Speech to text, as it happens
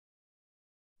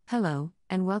Hello,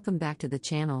 and welcome back to the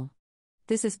channel.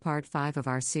 This is part 5 of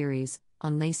our series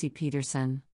on Laci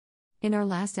Peterson. In our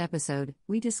last episode,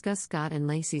 we discussed Scott and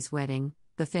Laci's wedding,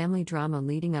 the family drama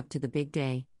leading up to the big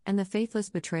day, and the faithless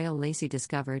betrayal Laci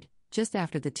discovered just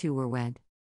after the two were wed.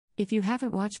 If you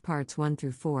haven't watched parts 1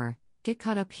 through 4, get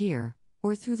caught up here,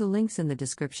 or through the links in the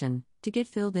description, to get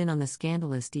filled in on the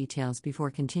scandalous details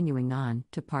before continuing on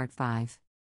to part 5.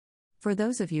 For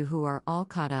those of you who are all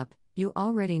caught up, you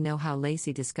already know how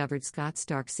Laci discovered Scott's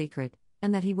dark secret,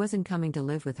 and that he wasn't coming to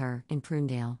live with her in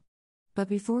Prunedale. But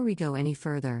before we go any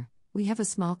further, we have a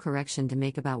small correction to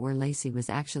make about where Laci was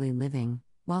actually living,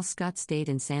 while Scott stayed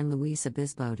in San Luis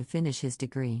Obispo to finish his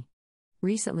degree.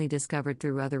 Recently discovered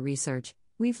through other research,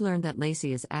 we've learned that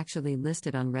Laci is actually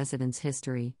listed on residence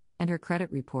history, and her credit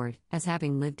report, as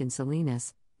having lived in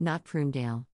Salinas, not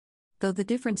Prunedale. Though the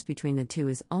difference between the two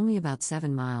is only about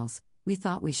 7 miles, we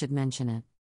thought we should mention it.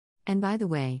 And by the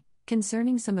way,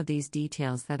 concerning some of these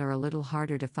details that are a little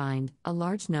harder to find, a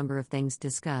large number of things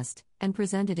discussed and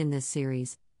presented in this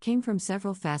series came from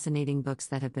several fascinating books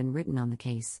that have been written on the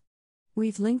case.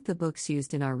 We've linked the books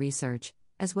used in our research,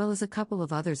 as well as a couple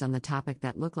of others on the topic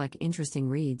that look like interesting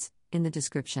reads, in the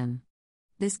description.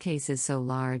 This case is so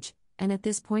large, and at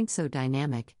this point so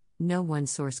dynamic, no one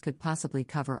source could possibly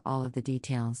cover all of the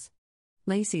details.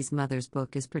 Laci's mother's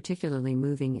book is particularly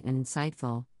moving and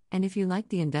insightful, and if you like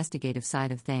the investigative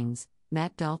side of things,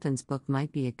 Matt Dalton's book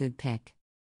might be a good pick.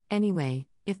 Anyway,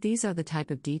 if these are the type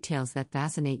of details that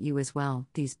fascinate you as well,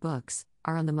 these books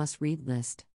are on the must-read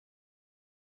list.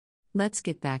 Let's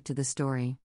get back to the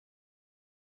story.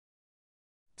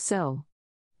 So,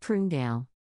 Prunedale,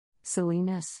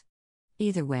 Salinas.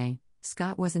 Either way,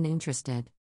 Scott wasn't interested.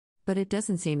 But it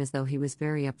doesn't seem as though he was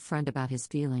very upfront about his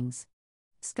feelings.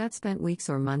 Scott spent weeks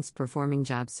or months performing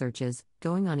job searches,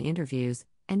 going on interviews,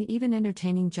 and even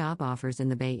entertaining job offers in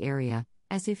the Bay Area,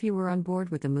 as if he were on board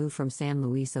with the move from San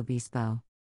Luis Obispo.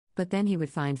 But then he would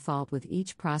find fault with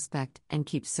each prospect and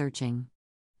keep searching.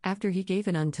 After he gave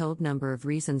an untold number of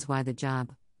reasons why the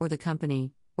job, or the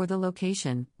company, or the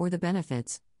location, or the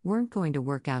benefits, weren't going to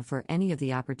work out for any of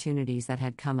the opportunities that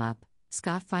had come up,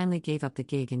 Scott finally gave up the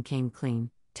gig and came clean,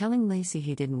 telling Laci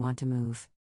he didn't want to move.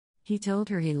 He told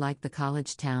her he liked the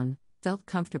college town, felt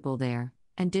comfortable there,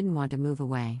 and didn't want to move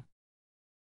away.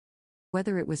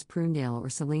 Whether it was Prunedale or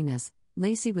Salinas,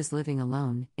 Laci was living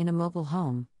alone, in a mobile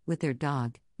home, with their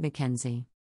dog, Mackenzie.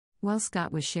 While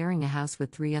Scott was sharing a house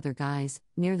with 3 other guys,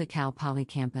 near the Cal Poly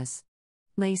campus.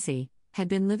 Laci had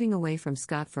been living away from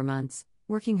Scott for months,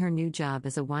 working her new job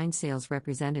as a wine sales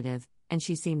representative, and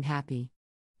she seemed happy.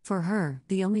 For her,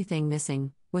 the only thing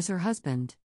missing was her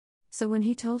husband. So when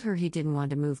he told her he didn't want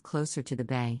to move closer to the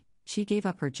Bay, she gave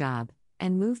up her job,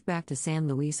 and moved back to San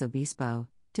Luis Obispo,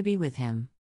 to be with him.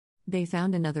 They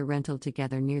found another rental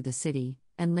together near the city,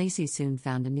 and Laci soon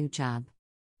found a new job.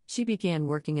 She began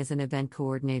working as an event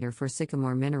coordinator for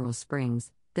Sycamore Mineral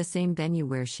Springs, the same venue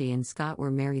where she and Scott were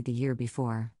married the year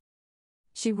before.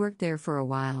 She worked there for a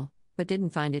while, but didn't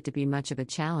find it to be much of a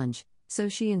challenge, so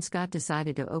she and Scott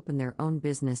decided to open their own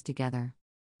business together.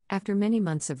 After many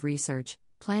months of research,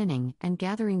 planning, and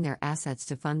gathering their assets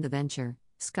to fund the venture,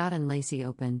 Scott and Laci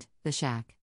opened The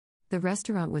Shack. The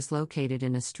restaurant was located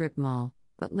in a strip mall,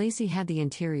 but Laci had the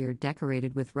interior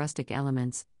decorated with rustic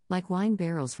elements, like wine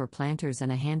barrels for planters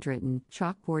and a handwritten,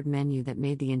 chalkboard menu that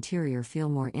made the interior feel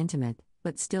more intimate,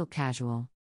 but still casual.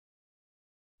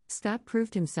 Scott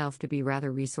proved himself to be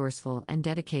rather resourceful and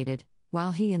dedicated,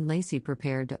 while he and Laci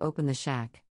prepared to open the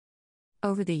shack.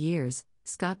 Over the years,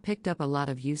 Scott picked up a lot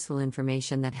of useful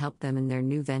information that helped them in their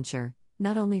new venture,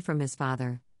 not only from his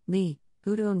father, Lee,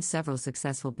 who'd owned several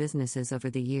successful businesses over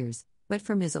the years, but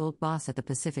from his old boss at the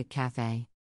Pacific Cafe.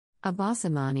 Abbas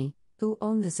Imani, who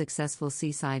owned the successful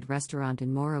seaside restaurant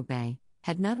in Morro Bay,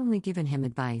 had not only given him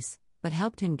advice, but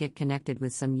helped him get connected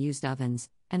with some used ovens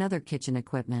and other kitchen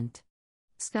equipment.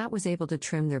 Scott was able to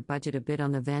trim their budget a bit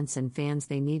on the vents and fans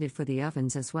they needed for the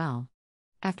ovens as well.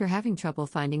 After having trouble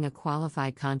finding a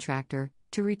qualified contractor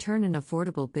to return an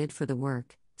affordable bid for the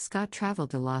work, Scott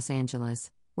traveled to Los Angeles,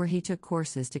 where he took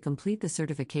courses to complete the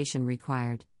certification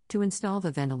required to install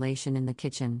the ventilation in the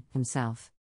kitchen himself.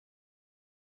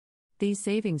 These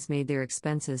savings made their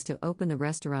expenses to open the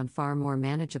restaurant far more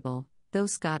manageable, though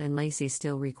Scott and Laci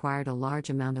still required a large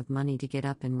amount of money to get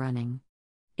up and running.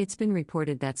 It's been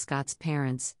reported that Scott's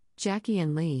parents, Jackie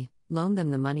and Lee, loaned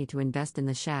them the money to invest in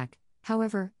the shack.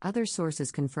 However, other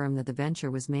sources confirm that the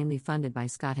venture was mainly funded by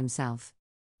Scott himself.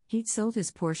 He'd sold his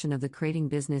portion of the crating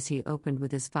business he opened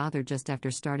with his father just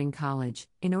after starting college,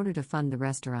 in order to fund the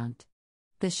restaurant.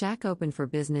 The shack opened for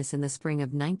business in the spring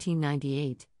of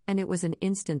 1998, and it was an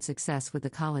instant success with the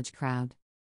college crowd.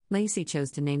 Laci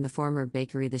chose to name the former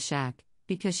bakery the Shack,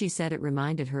 because she said it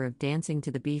reminded her of dancing to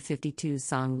the B-52's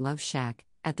song Love Shack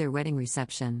at their wedding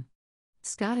reception.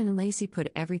 Scott and Laci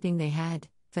put everything they had,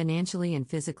 financially and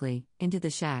physically, into the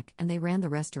Shack, and they ran the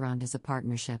restaurant as a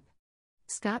partnership.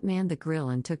 Scott manned the grill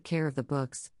and took care of the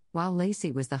books, while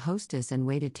Laci was the hostess and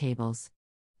waited tables.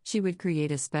 She would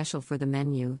create a special for the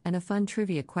menu and a fun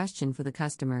trivia question for the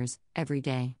customers, every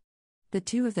day. The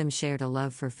two of them shared a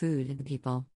love for food and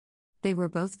people. They were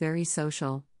both very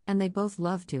social, and they both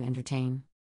loved to entertain.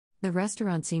 The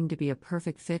restaurant seemed to be a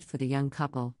perfect fit for the young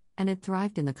couple, and it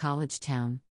thrived in the college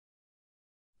town.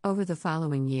 Over the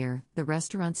following year, the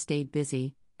restaurant stayed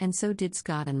busy, and so did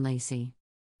Scott and Laci.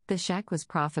 The Shack was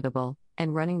profitable,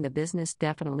 and running the business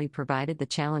definitely provided the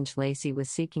challenge Laci was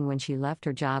seeking when she left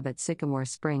her job at Sycamore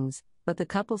Springs, but the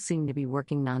couple seemed to be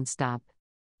working non-stop.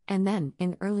 And then,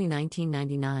 in early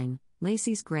 1999,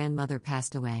 Laci's grandmother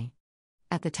passed away.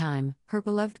 At the time, her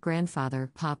beloved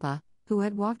grandfather, Papa, who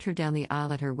had walked her down the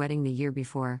aisle at her wedding the year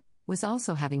before, was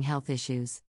also having health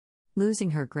issues.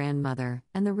 Losing her grandmother,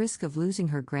 and the risk of losing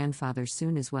her grandfather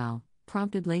soon as well,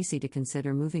 prompted Laci to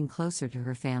consider moving closer to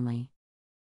her family.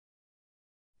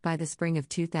 By the spring of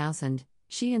 2000,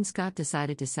 she and Scott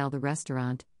decided to sell the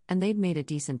restaurant, and they'd made a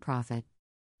decent profit.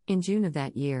 In June of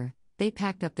that year, they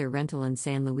packed up their rental in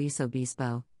San Luis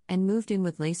Obispo, and moved in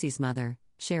with Laci's mother,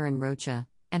 Sharon Rocha,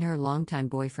 and her longtime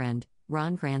boyfriend,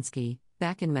 Ron Kransky,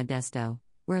 back in Modesto,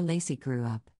 where Laci grew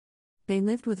up. They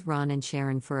lived with Ron and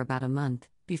Sharon for about a month,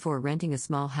 before renting a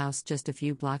small house just a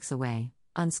few blocks away,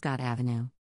 on Scott Avenue.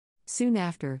 Soon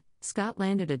after, Scott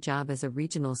landed a job as a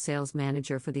regional sales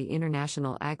manager for the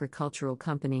International Agricultural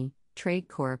Company, Trade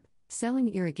Corp.,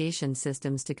 selling irrigation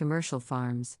systems to commercial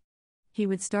farms. He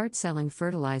would start selling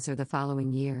fertilizer the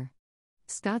following year.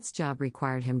 Scott's job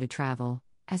required him to travel,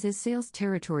 as his sales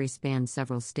territory spanned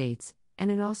several states,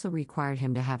 and it also required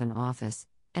him to have an office,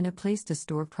 and a place to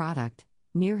store product,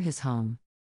 near his home.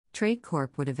 Trade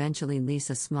Corp would eventually lease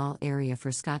a small area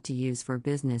for Scott to use for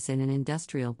business in an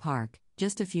industrial park,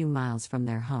 just a few miles from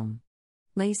their home.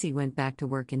 Laci went back to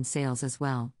work in sales as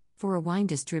well, for a wine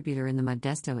distributor in the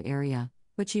Modesto area,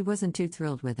 but she wasn't too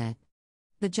thrilled with it.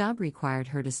 The job required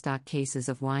her to stock cases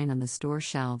of wine on the store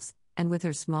shelves, and with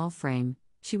her small frame,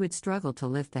 she would struggle to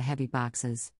lift the heavy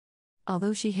boxes.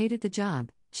 Although she hated the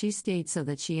job, she stayed so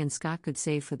that she and Scott could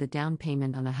save for the down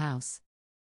payment on a house.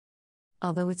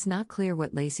 Although it's not clear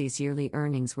what Laci's yearly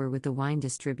earnings were with the wine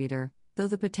distributor, though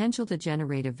the potential to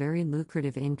generate a very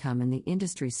lucrative income in the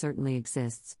industry certainly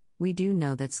exists, we do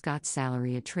know that Scott's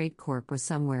salary at Trade Corp was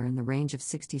somewhere in the range of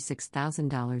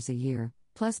 $66,000 a year,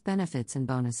 plus benefits and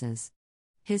bonuses.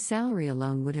 His salary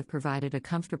alone would have provided a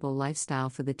comfortable lifestyle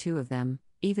for the two of them,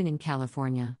 even in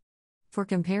California. For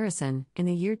comparison, in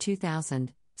the year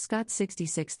 2000, Scott's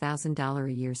 $66,000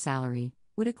 a year salary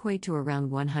would equate to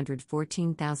around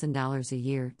 $114,000 a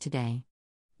year today.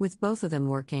 With both of them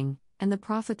working, and the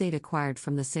profit they'd acquired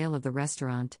from the sale of the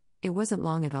restaurant, it wasn't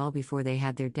long at all before they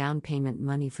had their down payment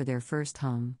money for their first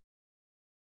home.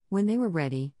 When they were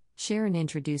ready, Sharon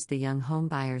introduced the young home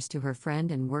buyers to her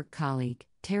friend and work colleague,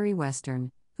 Terry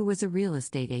Western, who was a real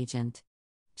estate agent.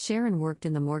 Sharon worked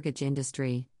in the mortgage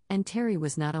industry, and Terry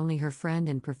was not only her friend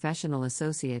and professional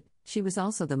associate, she was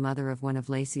also the mother of one of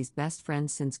Laci's best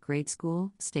friends since grade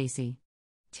school, Stacy.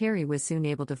 Terry was soon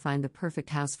able to find the perfect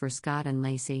house for Scott and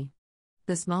Laci.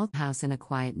 The small house in a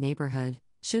quiet neighborhood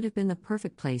should have been the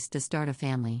perfect place to start a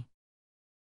family.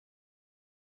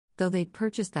 Though they'd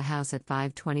purchased the house at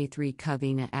 523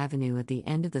 Covina Avenue at the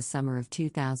end of the summer of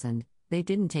 2000, they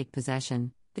didn't take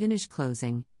possession, finish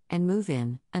closing, and move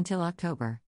in until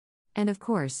October. And of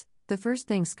course, the first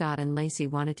thing Scott and Laci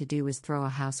wanted to do was throw a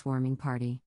housewarming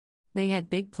party. They had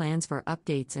big plans for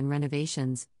updates and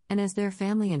renovations, and as their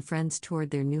family and friends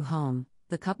toured their new home,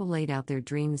 the couple laid out their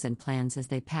dreams and plans as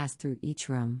they passed through each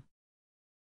room.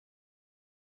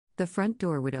 The front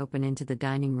door would open into the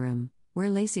dining room, where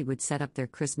Laci would set up their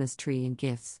Christmas tree and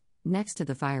gifts, next to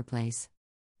the fireplace.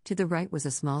 To the right was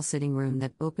a small sitting room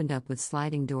that opened up with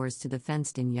sliding doors to the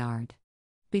fenced-in yard.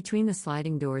 Between the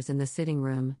sliding doors in the sitting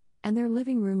room, and their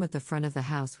living room at the front of the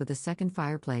house with a second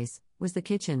fireplace, was the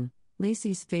kitchen,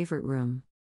 Laci's favorite room.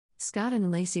 Scott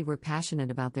and Laci were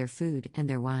passionate about their food and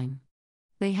their wine.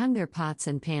 They hung their pots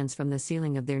and pans from the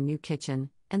ceiling of their new kitchen,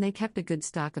 and they kept a good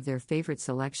stock of their favorite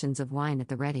selections of wine at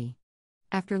the ready.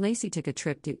 After Laci took a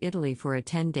trip to Italy for a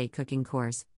 10-day cooking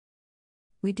course,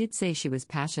 we did say she was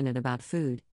passionate about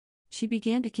food. She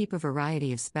began to keep a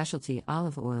variety of specialty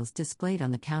olive oils displayed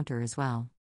on the counter as well.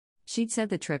 She'd said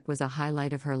the trip was a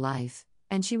highlight of her life,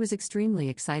 and she was extremely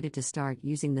excited to start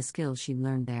using the skills she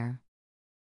learned there.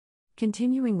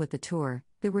 Continuing with the tour,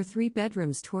 There were 3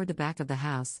 bedrooms toward the back of the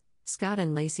house. Scott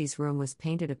and Laci's room was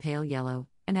painted a pale yellow,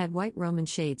 and had white Roman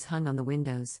shades hung on the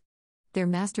windows. Their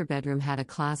master bedroom had a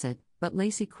closet, but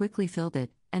Laci quickly filled it,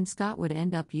 and Scott would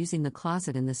end up using the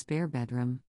closet in the spare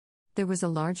bedroom. There was a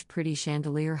large pretty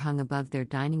chandelier hung above their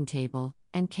dining table,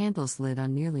 and candles lit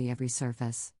on nearly every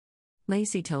surface.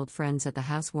 Laci told friends at the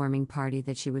housewarming party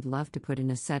that she would love to put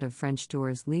in a set of French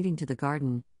doors leading to the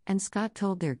garden, and Scott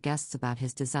told their guests about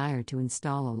his desire to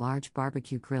install a large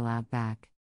barbecue grill out back.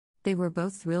 They were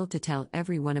both thrilled to tell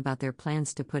everyone about their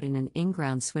plans to put in an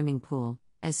in-ground swimming pool,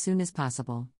 as soon as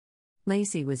possible.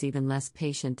 Laci was even less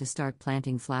patient to start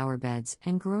planting flower beds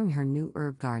and growing her new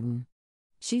herb garden.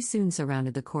 She soon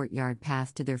surrounded the courtyard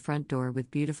path to their front door with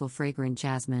beautiful fragrant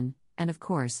jasmine, and of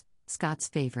course, Scott's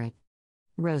favorite,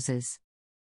 roses.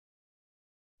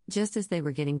 Just as they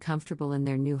were getting comfortable in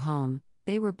their new home,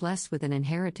 they were blessed with an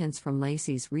inheritance from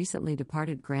Laci's recently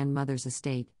departed grandmother's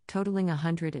estate, totaling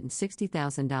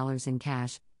 $160,000 in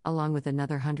cash, along with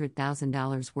another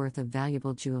 $100,000 worth of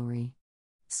valuable jewelry.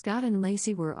 Scott and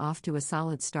Laci were off to a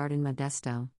solid start in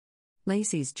Modesto.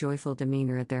 Laci's joyful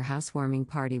demeanor at their housewarming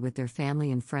party with their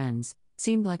family and friends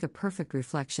seemed like a perfect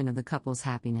reflection of the couple's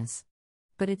happiness.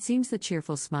 But it seems the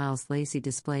cheerful smiles Laci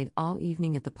displayed all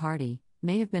evening at the party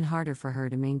may have been harder for her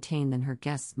to maintain than her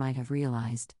guests might have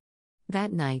realized.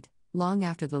 That night, long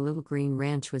after the little green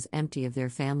ranch was empty of their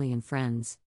family and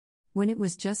friends, when it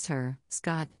was just her,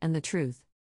 Scott, and the truth.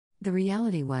 The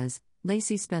reality was,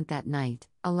 Laci spent that night,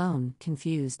 alone,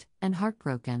 confused, and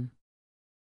heartbroken.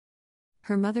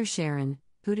 Her mother Sharon,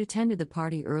 who'd attended the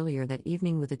party earlier that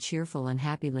evening with a cheerful and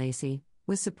happy Laci,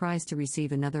 was surprised to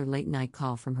receive another late-night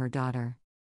call from her daughter.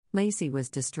 Laci was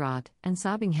distraught, and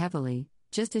sobbing heavily,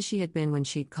 just as she had been when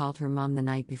she'd called her mom the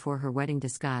night before her wedding to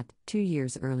Scott, 2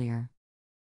 years earlier.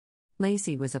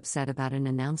 Laci was upset about an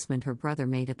announcement her brother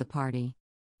made at the party.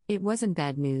 It wasn't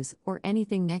bad news, or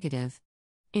anything negative.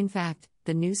 In fact,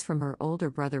 the news from her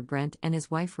older brother Brent and his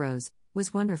wife Rose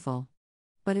was wonderful.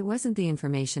 But it wasn't the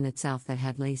information itself that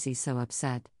had Laci so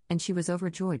upset, and she was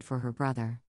overjoyed for her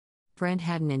brother. Brent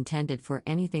hadn't intended for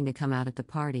anything to come out at the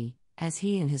party, as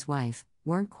he and his wife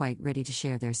weren't quite ready to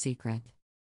share their secret.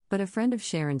 But a friend of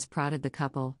Sharon's prodded the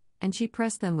couple, and she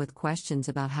pressed them with questions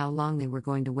about how long they were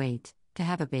going to wait to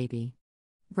have a baby.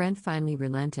 Brent finally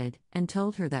relented, and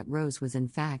told her that Rose was in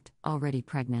fact already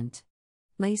pregnant.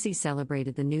 Laci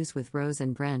celebrated the news with Rose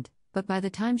and Brent, but by the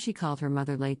time she called her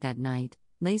mother late that night,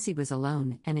 Laci was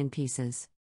alone and in pieces.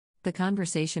 The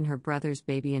conversation her brother's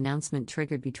baby announcement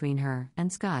triggered between her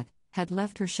and Scott had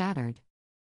left her shattered.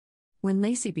 When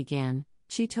Laci began,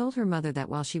 she told her mother that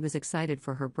while she was excited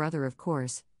for her brother, of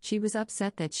course, she was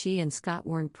upset that she and Scott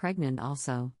weren't pregnant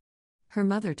also. Her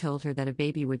mother told her that a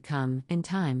baby would come in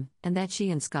time, and that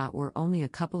she and Scott were only a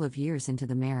couple of years into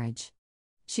the marriage.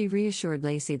 She reassured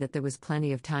Laci that there was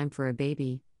plenty of time for a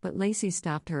baby, but Laci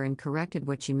stopped her and corrected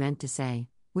what she meant to say,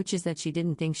 which is that she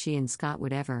didn't think she and Scott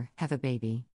would ever have a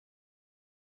baby.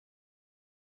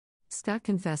 Scott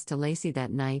confessed to Laci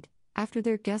that night, after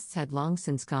their guests had long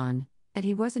since gone, that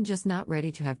he wasn't just not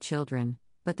ready to have children,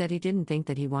 but that he didn't think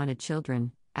that he wanted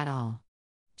children at all.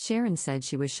 Sharon said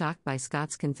she was shocked by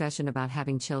Scott's confession about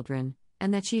having children,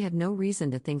 and that she had no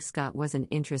reason to think Scott wasn't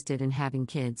interested in having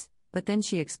kids, but then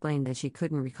she explained that she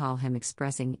couldn't recall him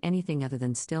expressing anything other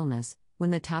than stillness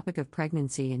when the topic of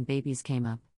pregnancy and babies came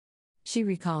up. She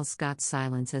recalls Scott's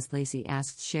silence as Laci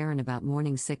asked Sharon about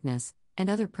morning sickness and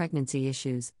other pregnancy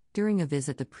issues during a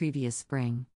visit the previous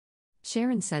spring.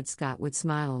 Sharon said Scott would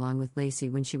smile along with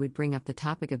Laci when she would bring up the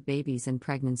topic of babies and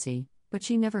pregnancy, but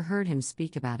she never heard him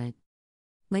speak about it.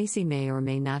 Laci may or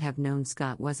may not have known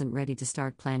Scott wasn't ready to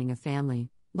start planning a family,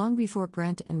 long before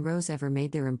Brent and Rose ever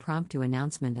made their impromptu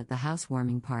announcement at the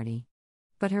housewarming party.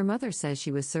 But her mother says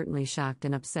she was certainly shocked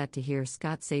and upset to hear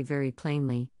Scott say very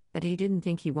plainly that he didn't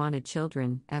think he wanted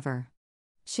children, ever.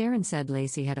 Sharon said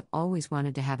Laci had always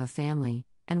wanted to have a family,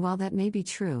 and while that may be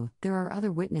true, there are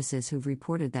other witnesses who've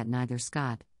reported that neither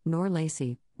Scott nor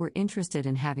Laci were interested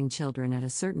in having children at a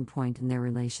certain point in their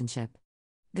relationship.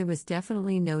 There was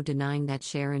definitely no denying that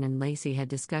Sharon and Laci had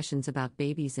discussions about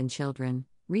babies and children,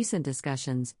 recent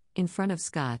discussions, in front of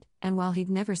Scott, and while he'd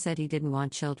never said he didn't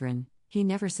want children, he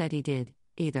never said he did,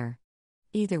 either.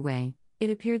 Either way, it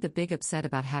appeared the big upset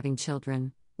about having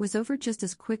children was over just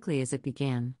as quickly as it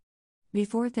began.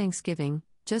 Before Thanksgiving,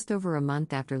 just over a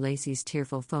month after Laci's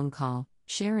tearful phone call,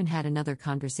 Sharon had another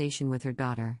conversation with her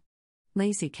daughter.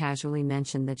 Laci casually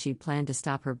mentioned that she'd planned to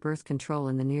stop her birth control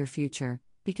in the near future,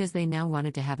 because they now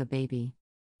wanted to have a baby.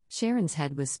 Sharon's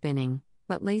head was spinning,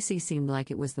 but Laci seemed like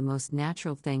it was the most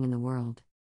natural thing in the world.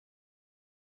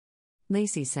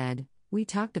 Laci said, "We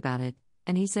talked about it,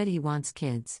 and he said he wants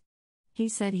kids." He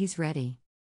said he's ready.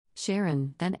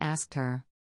 Sharon then asked her,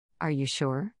 "Are you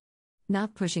sure?"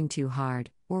 Not pushing too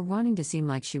hard, or wanting to seem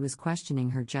like she was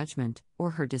questioning her judgment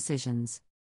or her decisions.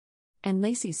 And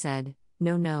Laci said,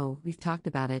 No, we've talked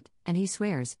about it, and he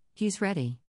swears, he's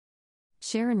ready."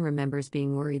 Sharon remembers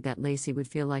being worried that Laci would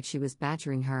feel like she was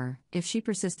badgering her if she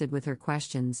persisted with her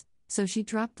questions, so she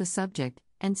dropped the subject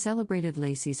and celebrated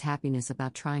Laci's happiness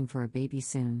about trying for a baby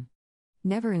soon.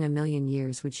 Never in a million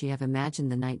years would she have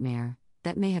imagined the nightmare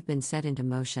that may have been set into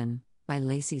motion by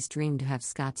Laci's dream to have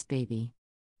Scott's baby.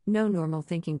 No normal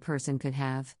thinking person could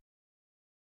have.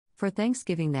 For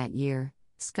Thanksgiving that year,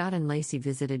 Scott and Laci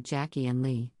visited Jackie and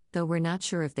Lee, though we're not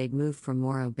sure if they'd moved from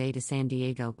Morro Bay to San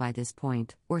Diego by this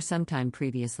point, or sometime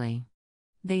previously.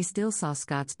 They still saw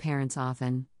Scott's parents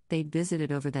often, they'd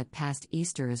visited over that past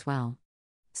Easter as well.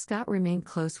 Scott remained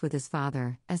close with his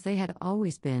father, as they had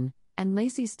always been, and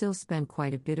Laci still spent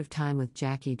quite a bit of time with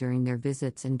Jackie during their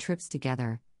visits and trips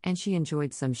together, and she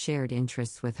enjoyed some shared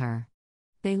interests with her.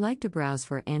 They liked to browse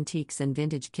for antiques and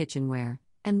vintage kitchenware,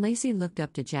 and Laci looked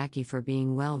up to Jackie for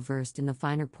being well versed in the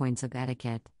finer points of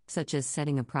etiquette, such as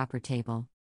setting a proper table.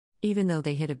 Even though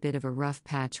they hit a bit of a rough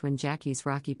patch when Jackie's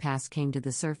rocky past came to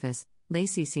the surface,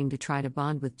 Laci seemed to try to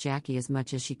bond with Jackie as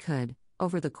much as she could,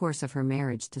 over the course of her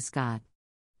marriage to Scott.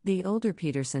 The older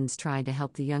Petersons tried to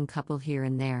help the young couple here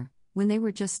and there, when they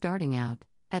were just starting out,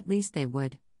 at least they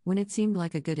would, when it seemed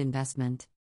like a good investment.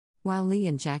 While Lee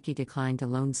and Jackie declined to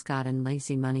loan Scott and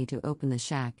Laci money to open the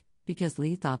shack, because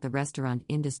Lee thought the restaurant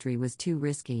industry was too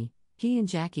risky, he and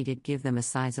Jackie did give them a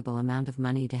sizable amount of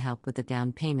money to help with the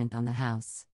down payment on the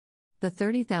house. The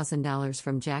 $30,000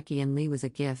 from Jackie and Lee was a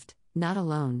gift, not a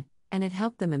loan, and it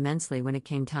helped them immensely when it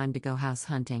came time to go house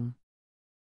hunting.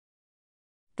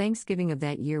 Thanksgiving of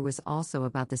that year was also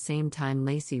about the same time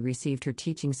Laci received her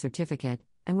teaching certificate,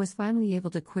 and was finally able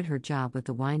to quit her job with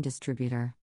the wine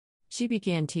distributor. She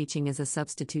began teaching as a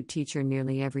substitute teacher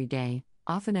nearly every day,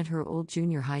 often at her old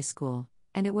junior high school,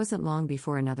 and it wasn't long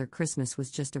before another Christmas was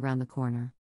just around the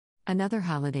corner. Another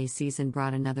holiday season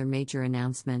brought another major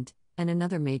announcement, and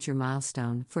another major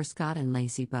milestone for Scott and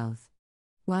Laci both.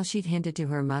 While she'd hinted to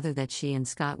her mother that she and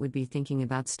Scott would be thinking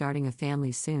about starting a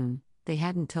family soon, they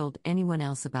hadn't told anyone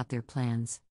else about their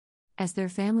plans. As their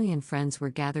family and friends were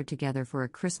gathered together for a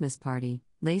Christmas party,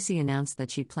 Laci announced that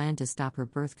she planned to stop her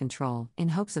birth control in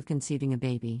hopes of conceiving a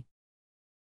baby.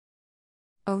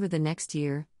 Over the next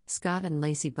year, Scott and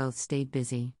Laci both stayed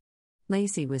busy.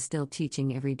 Laci was still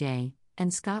teaching every day,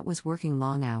 and Scott was working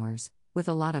long hours, with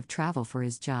a lot of travel for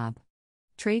his job.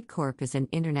 Trade Corp is an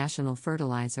international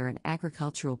fertilizer and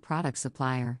agricultural product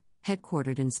supplier,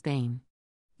 headquartered in Spain.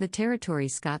 The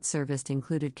territories Scott serviced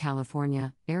included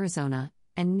California, Arizona,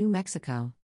 and New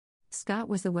Mexico. Scott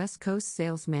was the West Coast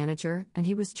sales manager, and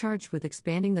he was charged with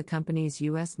expanding the company's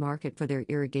U.S. market for their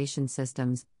irrigation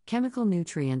systems, chemical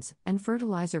nutrients, and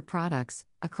fertilizer products,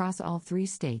 across all 3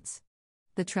 states.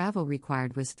 The travel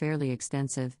required was fairly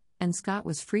extensive, and Scott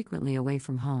was frequently away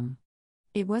from home.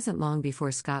 It wasn't long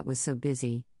before Scott was so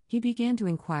busy, he began to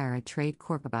inquire at Trade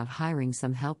Corp about hiring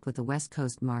some help with the West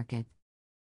Coast market.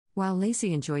 While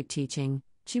Laci enjoyed teaching,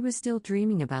 she was still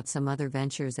dreaming about some other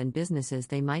ventures and businesses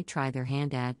they might try their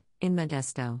hand at, in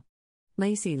Modesto.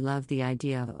 Laci loved the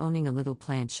idea of owning a little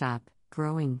plant shop,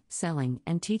 growing, selling,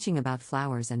 and teaching about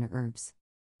flowers and herbs.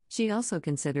 She also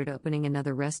considered opening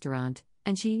another restaurant,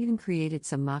 and she even created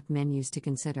some mock menus to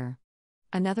consider.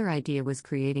 Another idea was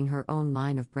creating her own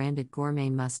line of branded gourmet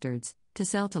mustards, to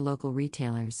sell to local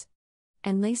retailers.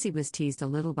 And Laci was teased a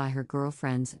little by her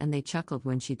girlfriends, and they chuckled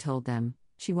when she told them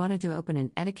she wanted to open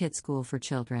an etiquette school for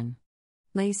children.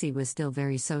 Laci was still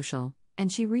very social,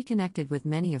 and she reconnected with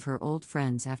many of her old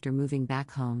friends after moving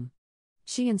back home.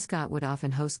 She and Scott would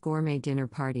often host gourmet dinner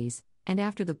parties, and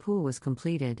after the pool was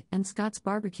completed and Scott's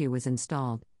barbecue was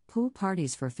installed, pool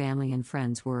parties for family and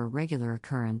friends were a regular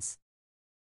occurrence.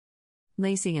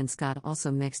 Laci and Scott also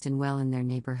mixed in well in their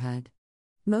neighborhood.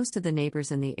 Most of the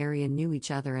neighbors in the area knew each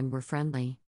other and were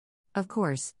friendly. Of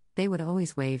course, they would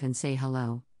always wave and say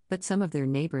hello, but some of their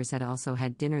neighbors had also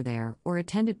had dinner there or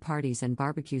attended parties and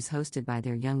barbecues hosted by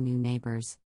their young new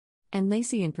neighbors. And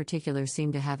Laci in particular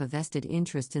seemed to have a vested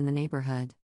interest in the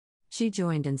neighborhood. She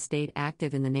joined and stayed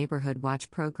active in the neighborhood watch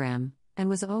program, and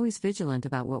was always vigilant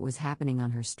about what was happening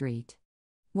on her street.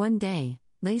 One day,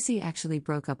 Laci actually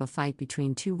broke up a fight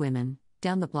between 2 women,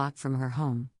 down the block from her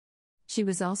home. She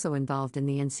was also involved in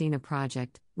the Encina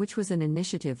Project, which was an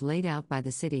initiative laid out by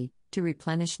the city to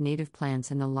replenish native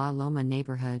plants in the La Loma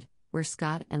neighborhood, where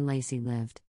Scott and Laci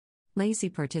lived.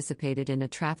 Laci participated in a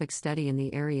traffic study in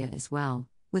the area as well,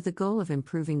 with the goal of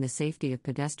improving the safety of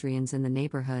pedestrians in the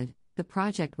neighborhood, The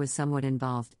project was somewhat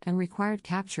involved and required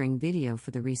capturing video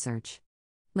for the research.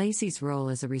 Laci's role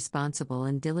as a responsible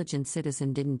and diligent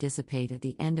citizen didn't dissipate at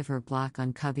the end of her block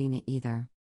on Covina either.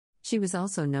 She was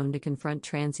also known to confront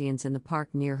transients in the park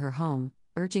near her home,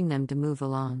 urging them to move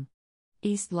along.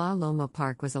 East La Loma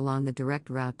Park was along the direct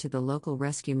route to the local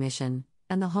rescue mission,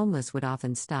 and the homeless would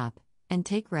often stop and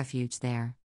take refuge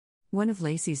there. One of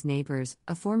Laci's neighbors,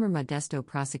 a former Modesto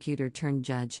prosecutor turned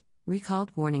judge,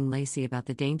 recalled warning Laci about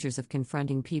the dangers of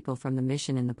confronting people from the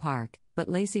mission in the park, but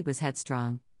Laci was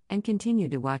headstrong and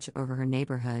continued to watch over her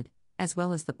neighborhood, as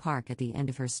well as the park at the end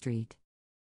of her street.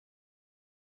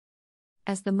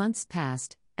 As the months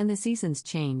passed, and the seasons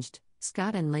changed,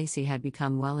 Scott and Laci had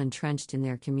become well entrenched in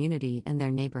their community and their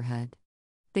neighborhood.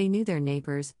 They knew their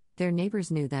neighbors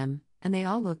knew them, and they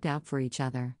all looked out for each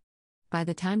other. By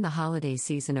the time the holiday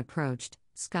season approached,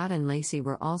 Scott and Laci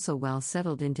were also well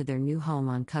settled into their new home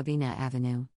on Covina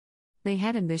Avenue. They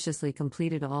had ambitiously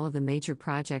completed all of the major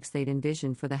projects they'd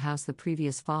envisioned for the house the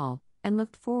previous fall, and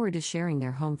looked forward to sharing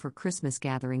their home for Christmas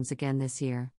gatherings again this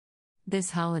year.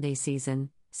 This holiday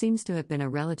season seems to have been a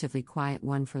relatively quiet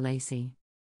one for Laci.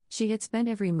 She had spent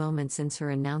every moment since her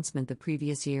announcement the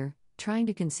previous year, trying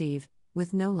to conceive,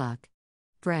 with no luck.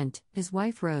 Brent, his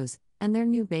wife Rose, and their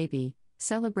new baby,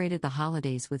 celebrated the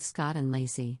holidays with Scott and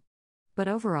Laci. But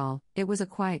overall, it was a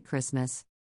quiet Christmas.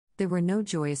 There were no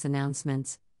joyous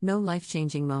announcements, no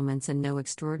life-changing moments, and no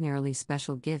extraordinarily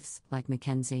special gifts, like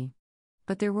Mackenzie.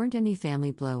 But there weren't any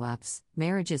family blow-ups,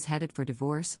 marriages headed for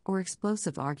divorce, or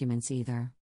explosive arguments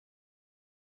either.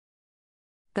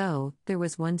 Though, there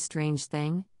was one strange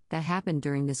thing that happened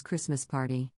during this Christmas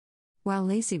party. While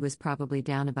Laci was probably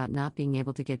down about not being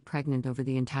able to get pregnant over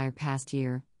the entire past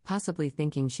year, possibly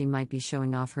thinking she might be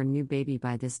showing off her new baby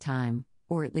by this time,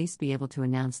 or at least be able to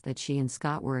announce that she and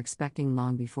Scott were expecting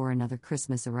long before another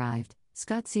Christmas arrived,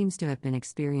 Scott seems to have been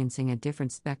experiencing a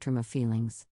different spectrum of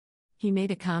feelings. He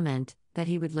made a comment that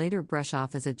he would later brush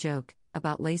off as a joke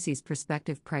about Laci's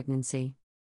prospective pregnancy.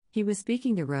 He was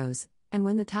speaking to Rose, and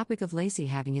when the topic of Laci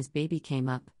having his baby came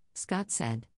up, Scott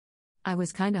said, "I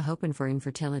was kinda hoping for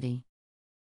infertility."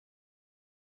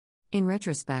 In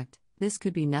retrospect, this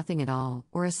could be nothing at all,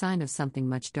 or a sign of something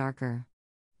much darker.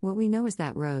 What we know is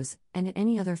that Rose, and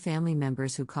any other family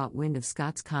members who caught wind of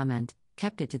Scott's comment,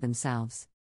 kept it to themselves.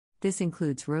 This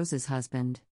includes Rose's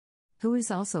husband, who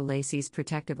is also Laci's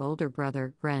protective older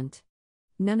brother, Brent.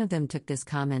 None of them took this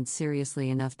comment seriously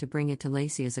enough to bring it to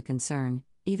Laci as a concern,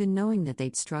 even knowing that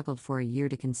they'd struggled for a year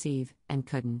to conceive, and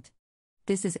couldn't.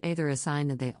 This is either a sign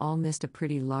that they all missed a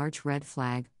pretty large red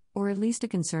flag, or at least a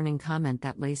concerning comment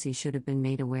that Laci should have been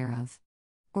made aware of.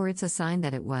 Or it's a sign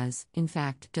that it was, in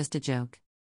fact, just a joke.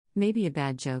 Maybe a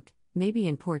bad joke, maybe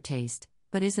in poor taste,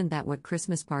 but isn't that what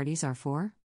Christmas parties are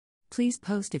for? Please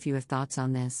post if you have thoughts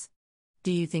on this.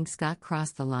 Do you think Scott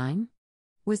crossed the line?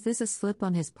 Was this a slip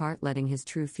on his part letting his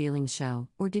true feelings show,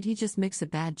 or did he just mix a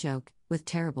bad joke with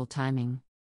terrible timing?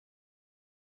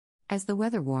 As the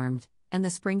weather warmed, and the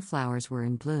spring flowers were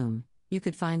in bloom, you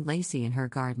could find Laci in her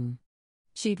garden.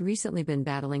 She'd recently been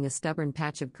battling a stubborn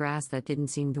patch of grass that didn't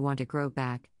seem to want to grow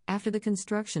back, after the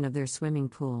construction of their swimming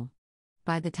pool.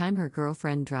 By the time her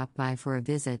girlfriend dropped by for a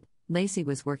visit, Laci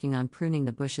was working on pruning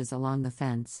the bushes along the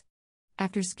fence.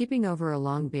 After skipping over a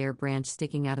long bare branch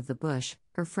sticking out of the bush,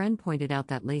 her friend pointed out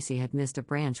that Laci had missed a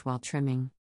branch while trimming.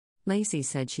 Laci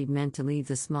said she'd meant to leave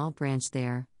the small branch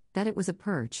there, that it was a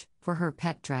perch for her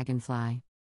pet dragonfly.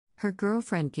 Her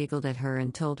girlfriend giggled at her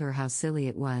and told her how silly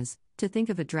it was to think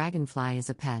of a dragonfly as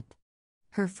a pet.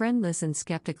 Her friend listened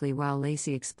skeptically while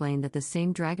Laci explained that the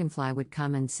same dragonfly would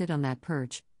come and sit on that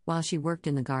perch while she worked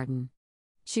in the garden.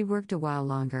 She worked a while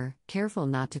longer, careful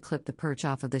not to clip the perch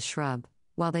off of the shrub,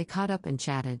 while they caught up and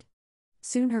chatted.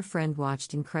 Soon her friend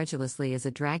watched incredulously as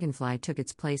a dragonfly took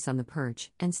its place on the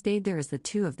perch and stayed there as the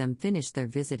two of them finished their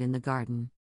visit in the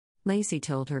garden. Laci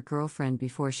told her girlfriend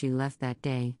before she left that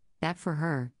day that for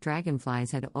her,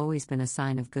 dragonflies had always been a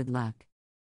sign of good luck.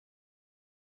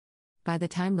 By the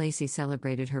time Laci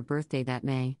celebrated her birthday that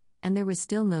May, and there was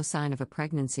still no sign of a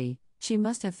pregnancy, she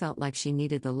must have felt like she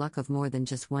needed the luck of more than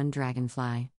just one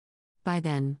dragonfly. By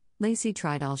then, Laci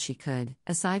tried all she could,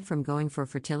 aside from going for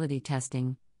fertility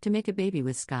testing, to make a baby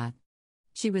with Scott.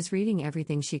 She was reading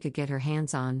everything she could get her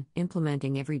hands on,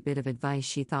 implementing every bit of advice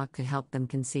she thought could help them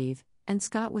conceive, and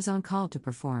Scott was on call to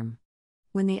perform.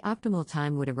 When the optimal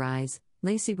time would arise,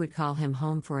 Laci would call him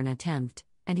home for an attempt,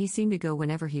 and he seemed to go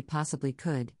whenever he possibly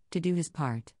could, to do his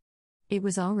part. It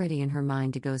was already in her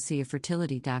mind to go see a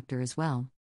fertility doctor as well.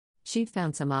 She'd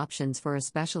found some options for a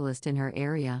specialist in her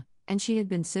area, and she had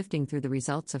been sifting through the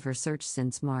results of her search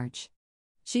since March.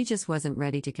 She just wasn't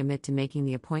ready to commit to making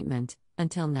the appointment,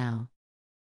 until now.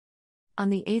 On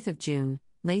the 8th of June,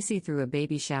 Laci threw a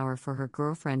baby shower for her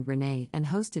girlfriend Renee and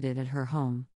hosted it at her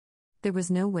home. There was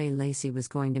no way Laci was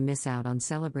going to miss out on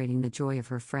celebrating the joy of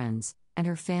her friends and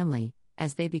her family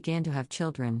as they began to have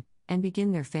children and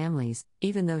begin their families,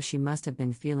 even though she must have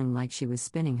been feeling like she was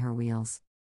spinning her wheels.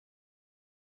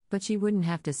 But she wouldn't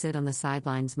have to sit on the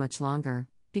sidelines much longer,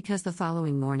 because the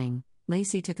following morning,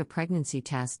 Laci took a pregnancy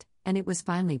test, and it was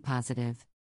finally positive.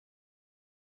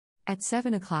 At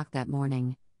 7 o'clock that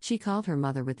morning, she called her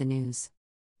mother with the news.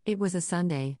 It was a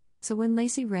Sunday, so when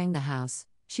Laci rang the house,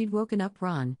 she'd woken up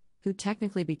Ron, who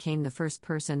technically became the first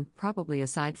person, probably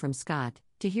aside from Scott,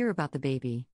 to hear about the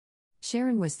baby.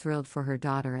 Sharon was thrilled for her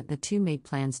daughter, and the two made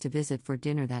plans to visit for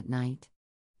dinner that night.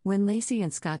 When Laci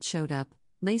and Scott showed up,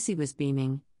 Laci was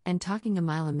beaming and talking a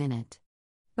mile a minute.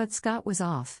 But Scott was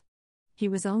off. He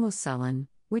was almost sullen,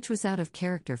 which was out of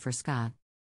character for Scott.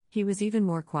 He was even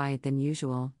more quiet than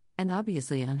usual, and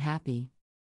obviously unhappy.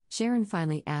 Sharon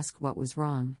finally asked what was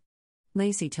wrong.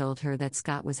 Laci told her that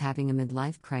Scott was having a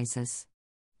midlife crisis.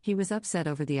 He was upset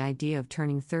over the idea of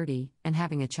turning 30 and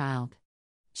having a child.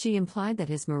 She implied that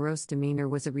his morose demeanor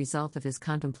was a result of his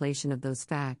contemplation of those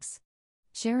facts.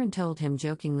 Sharon told him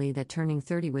jokingly that turning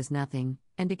 30 was nothing,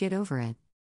 and to get over it.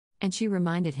 And she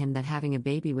reminded him that having a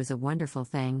baby was a wonderful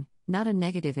thing, not a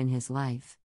negative in his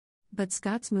life. But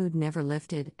Scott's mood never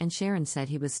lifted, and Sharon said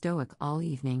he was stoic all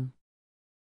evening.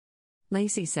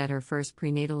 Laci set her first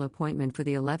prenatal appointment for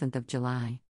the 11th of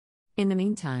July. In the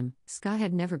meantime, Scott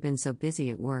had never been so busy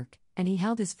at work, and he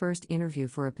held his first interview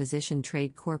for a position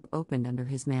Trade Corp opened under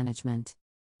his management.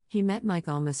 He met Mike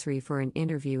Belmessieri for an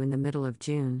interview in the middle of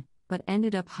June, but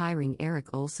ended up hiring Eric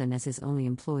Olson as his only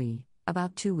employee,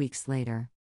 about 2 weeks later.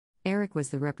 Eric was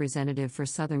the representative for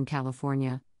Southern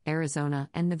California, Arizona,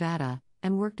 and Nevada,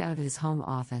 and worked out of his home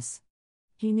office.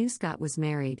 He knew Scott was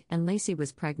married and Laci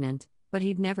was pregnant, but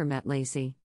he'd never met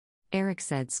Laci. Eric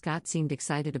said Scott seemed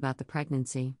excited about the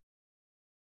pregnancy.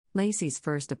 Laci's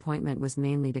first appointment was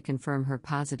mainly to confirm her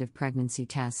positive pregnancy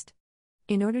test.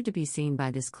 In order to be seen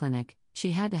by this clinic,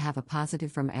 she had to have a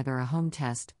positive from either a home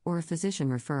test or a physician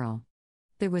referral.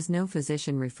 There was no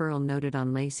physician referral noted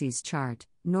on Laci's chart,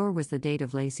 nor was the date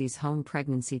of Laci's home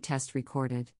pregnancy test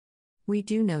recorded. We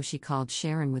do know she called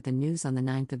Sharon with the news on the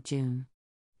 9th of June.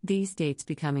 These dates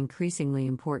become increasingly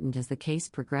important as the case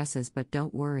progresses, but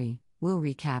don't worry, we'll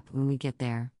recap when we get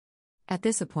there. At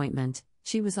this appointment,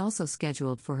 she was also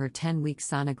scheduled for her 10-week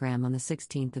sonogram on the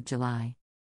 16th of July.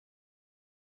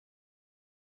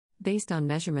 Based on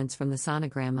measurements from the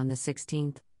sonogram on the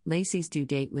 16th, Laci's due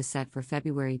date was set for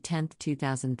February 10,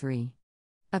 2003.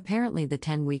 Apparently the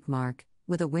 10-week mark,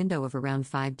 with a window of around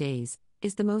 5 days,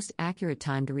 is the most accurate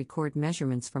time to record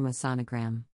measurements from a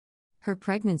sonogram. Her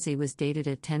pregnancy was dated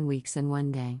at 10 weeks and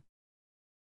 1 day.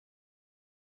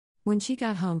 When she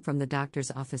got home from the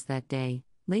doctor's office that day,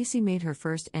 Laci made her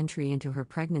first entry into her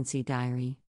pregnancy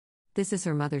diary. This is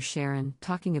her mother Sharon,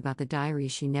 talking about the diary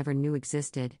she never knew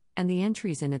existed, and the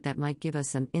entries in it that might give us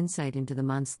some insight into the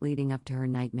months leading up to her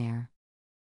nightmare.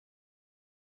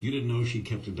 You didn't know she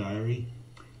kept a diary?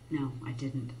 No, I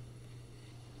didn't.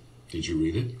 Did you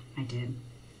read it? I did.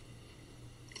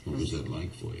 What was that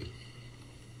like for you?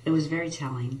 It was very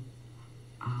telling.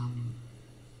 I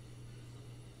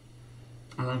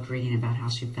loved reading about how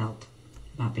she felt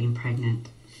about being pregnant.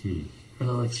 Her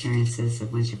little experiences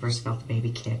of when she first felt the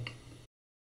baby kick.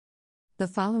 The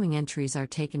following entries are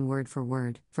taken word for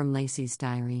word from Laci's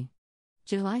diary.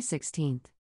 July 16th.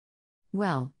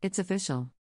 Well, it's official.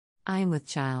 I am with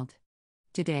child.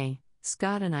 Today,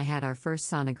 Scott and I had our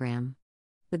first sonogram.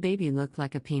 The baby looked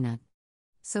like a peanut.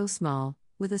 So small,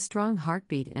 with a strong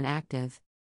heartbeat and active.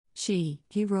 He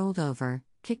rolled over,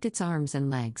 kicked its arms and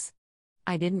legs.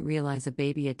 I didn't realize a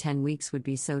baby at 10 weeks would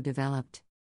be so developed.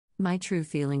 My true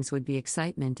feelings would be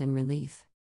excitement and relief.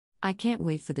 I can't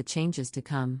wait for the changes to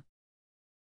come.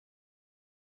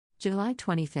 July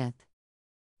 25th.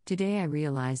 Today I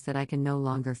realized that I can no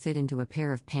longer fit into a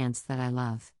pair of pants that I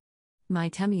love. My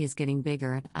tummy is getting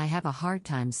bigger and I have a hard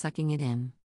time sucking it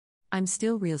in. I'm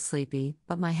still real sleepy,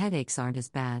 but my headaches aren't as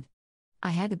bad. I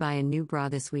had to buy a new bra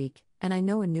this week, and I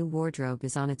know a new wardrobe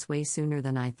is on its way sooner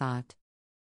than I thought.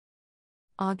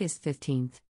 August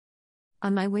 15th.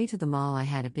 On my way to the mall I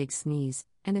had a big sneeze,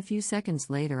 and a few seconds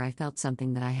later I felt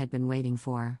something that I had been waiting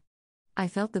for. I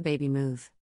felt the baby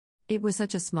move. It was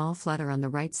such a small flutter on the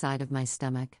right side of my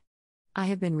stomach. I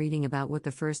have been reading about what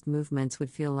the first movements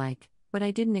would feel like, but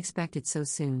I didn't expect it so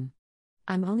soon.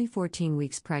 I'm only 14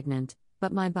 weeks pregnant,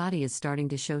 but my body is starting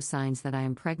to show signs that I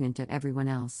am pregnant to everyone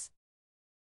else.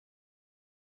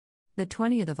 The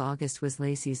 20th of August was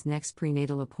Laci's next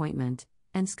prenatal appointment,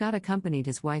 and Scott accompanied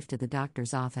his wife to the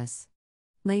doctor's office.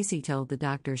 Laci told the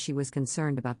doctor she was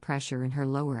concerned about pressure in her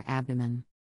lower abdomen.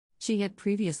 She had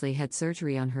previously had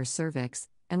surgery on her cervix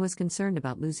and was concerned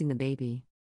about losing the baby.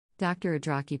 Dr.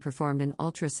 Adraki performed an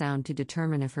ultrasound to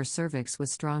determine if her cervix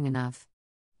was strong enough.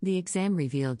 The exam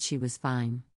revealed she was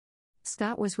fine.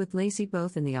 Scott was with Laci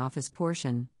both in the office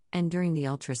portion and during the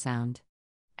ultrasound.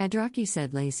 Adraki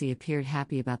said Laci appeared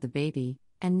happy about the baby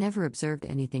and never observed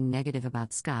anything negative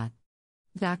about Scott.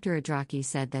 Dr. Adraki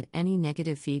said that any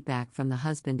negative feedback from the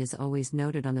husband is always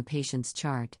noted on the patient's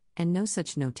chart, and no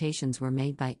such notations were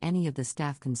made by any of the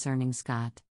staff concerning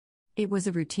Scott. It was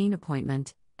a routine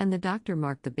appointment, and the doctor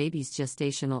marked the baby's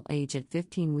gestational age at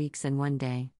 15 weeks and 1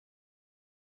 day.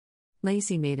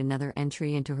 Laci made another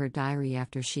entry into her diary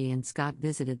after she and Scott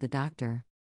visited the doctor.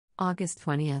 August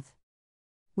 20th.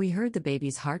 We heard the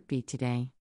baby's heartbeat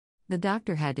today. The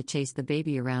doctor had to chase the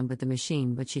baby around with the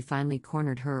machine, but she finally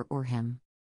cornered her or him.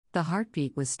 The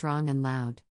heartbeat was strong and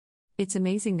loud. It's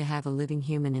amazing to have a living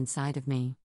human inside of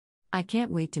me. I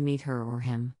can't wait to meet her or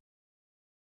him.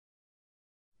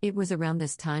 It was around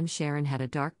this time Sharon had a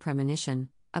dark premonition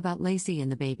about Laci and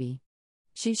the baby.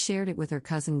 She shared it with her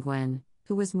cousin Gwen,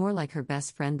 who was more like her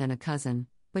best friend than a cousin,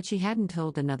 but she hadn't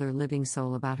told another living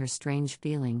soul about her strange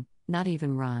feeling, not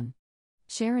even Ron.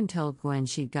 Sharon told Gwen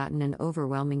she'd gotten an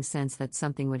overwhelming sense that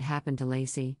something would happen to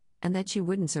Laci, and that she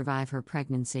wouldn't survive her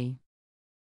pregnancy.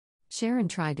 Sharon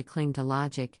tried to cling to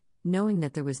logic, knowing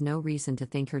that there was no reason to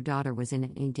think her daughter was in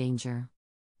any danger.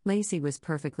 Laci was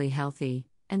perfectly healthy,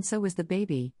 and so was the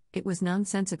baby. It was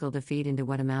nonsensical to feed into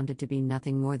what amounted to be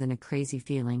nothing more than a crazy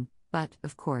feeling, but,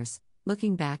 of course,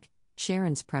 looking back,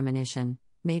 Sharon's premonition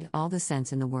made all the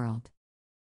sense in the world.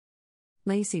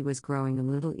 Laci was growing a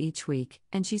little each week,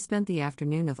 and she spent the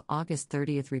afternoon of August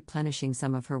 30th replenishing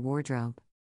some of her wardrobe.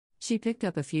 She picked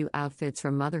up a few outfits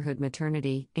from motherhood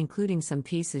maternity, including some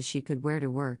pieces she could wear to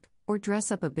work, or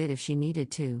dress up a bit if she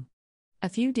needed to. A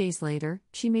few days later,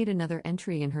 she made another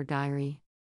entry in her diary.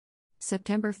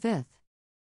 September 5th.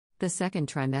 The second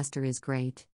trimester is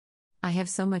great. I have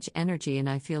so much energy and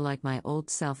I feel like my old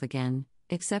self again,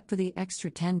 except for the extra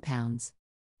 10 pounds.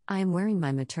 I am wearing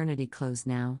my maternity clothes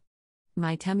now.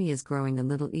 My tummy is growing a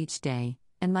little each day,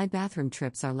 and my bathroom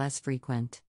trips are less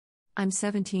frequent. I'm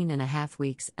 17.5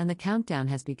 weeks and the countdown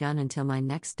has begun until my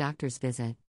next doctor's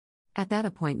visit. At that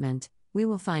appointment, we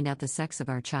will find out the sex of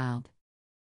our child.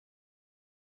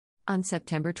 On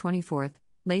September 24th,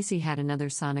 Laci had another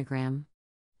sonogram.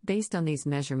 Based on these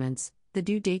measurements, the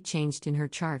due date changed in her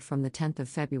chart from the 10th of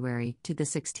February to the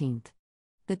 16th.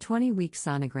 The 20-week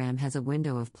sonogram has a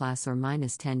window of plus or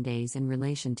minus 10 days in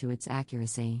relation to its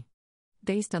accuracy.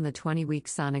 Based on the 20-week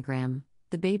sonogram,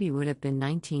 the baby would have been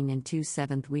 19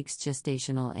 2/7 weeks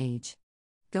gestational age.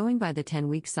 Going by the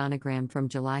 10-week sonogram from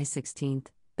July 16th,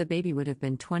 the baby would have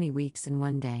been 20 weeks and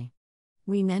 1 day.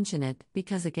 We mention it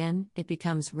because again, it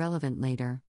becomes relevant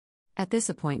later. At this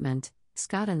appointment,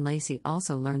 Scott and Laci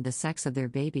also learned the sex of their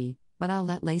baby, but I'll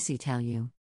let Laci tell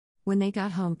you. When they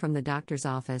got home from the doctor's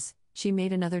office, she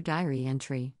made another diary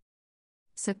entry.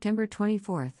 September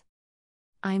 24th.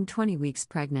 I am 20 weeks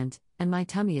pregnant, and my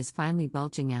tummy is finally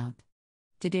bulging out.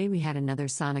 Today we had another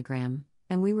sonogram,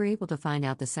 and we were able to find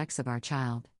out the sex of our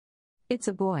child. It's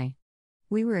a boy.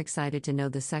 We were excited to know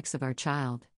the sex of our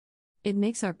child. It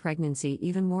makes our pregnancy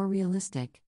even more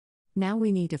realistic. Now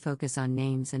we need to focus on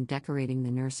names and decorating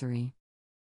the nursery.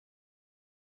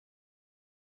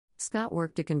 Scott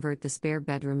worked to convert the spare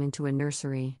bedroom into a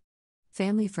nursery.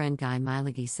 Family friend Guy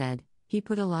Milegi said, he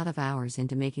put a lot of hours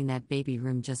into making that baby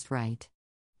room just right.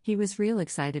 He was real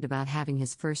excited about having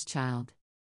his first child.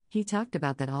 He talked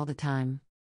about that all the time.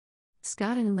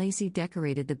 Scott and Laci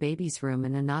decorated the baby's room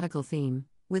in a nautical theme,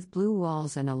 with blue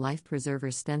walls and a life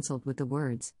preserver stenciled with the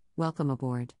words, "Welcome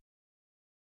aboard."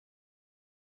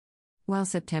 While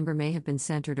September may have been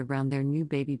centered around their new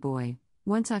baby boy,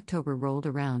 once October rolled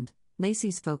around,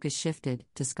 Laci's focus shifted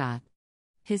to Scott.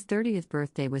 His 30th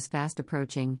birthday was fast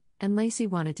approaching, and Laci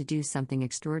wanted to do something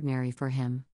extraordinary for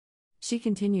him. She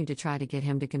continued to try to get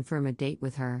him to confirm a date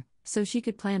with her, so she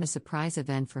could plan a surprise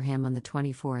event for him on the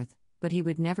 24th, but he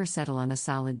would never settle on a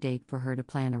solid date for her to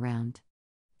plan around.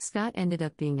 Scott ended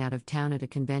up being out of town at a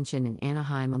convention in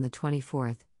Anaheim on the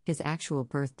 24th, his actual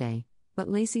birthday, but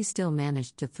Laci still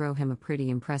managed to throw him a pretty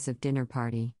impressive dinner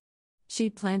party.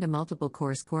 She'd planned a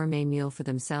multiple-course gourmet meal for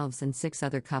themselves and 6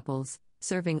 other couples,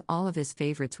 serving all of his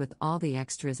favorites with all the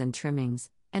extras and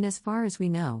trimmings, and as far as we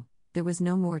know, there was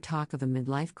no more talk of a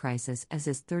midlife crisis as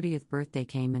his 30th birthday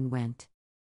came and went.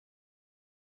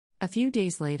 A few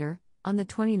days later, on the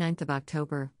 29th of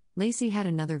October, Laci had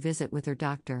another visit with her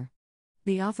doctor.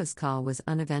 The office call was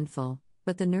uneventful,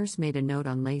 but the nurse made a note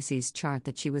on Laci's chart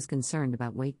that she was concerned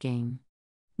about weight gain.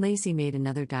 Laci made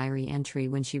another diary entry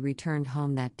when she returned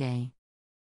home that day.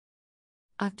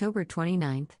 October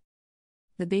 29th.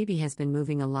 The baby has been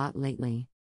moving a lot lately.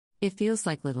 It feels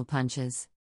like little punches.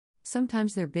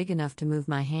 Sometimes they're big enough to move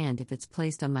my hand if it's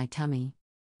placed on my tummy.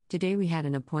 Today we had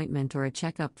an appointment or a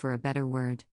checkup for a better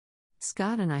word.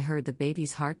 Scott and I heard the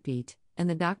baby's heartbeat, and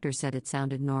the doctor said it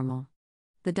sounded normal.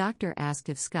 The doctor asked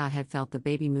if Scott had felt the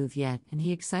baby move yet, and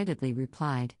he excitedly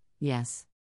replied, yes.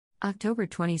 October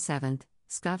 27th,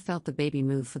 Scott felt the baby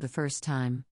move for the first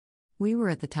time. We were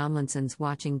at the Tomlinsons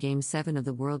watching Game 7 of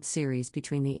the World Series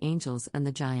between the Angels and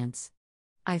the Giants.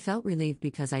 I felt relieved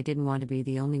because I didn't want to be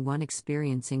the only one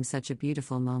experiencing such a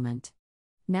beautiful moment.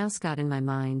 Now Scott in my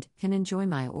mind can enjoy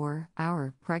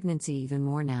our pregnancy even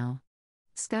more now.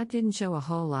 Scott didn't show a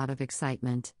whole lot of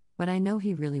excitement, but I know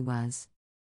he really was.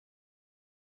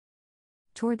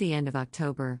 Toward the end of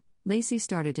October, Laci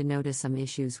started to notice some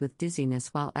issues with dizziness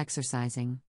while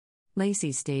exercising.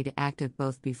 Laci stayed active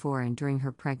both before and during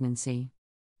her pregnancy.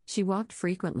 She walked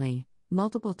frequently,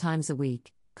 multiple times a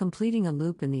week, completing a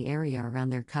loop in the area around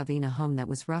their Covina home that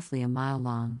was roughly a mile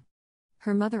long.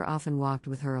 Her mother often walked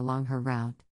with her along her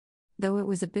route. Though it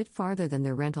was a bit farther than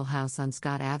their rental house on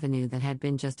Scott Avenue that had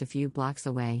been just a few blocks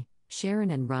away, Sharon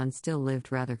and Ron still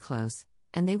lived rather close,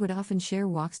 and they would often share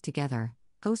walks together,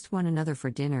 host one another for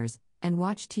dinners, and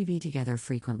watch TV together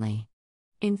frequently.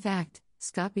 In fact,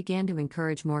 Scott began to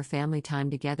encourage more family time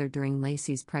together during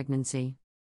Laci's pregnancy.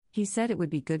 He said it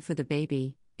would be good for the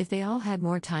baby if they all had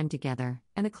more time together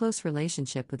and a close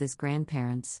relationship with his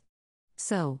grandparents.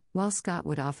 So, while Scott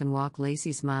would often walk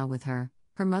Laci's mile with her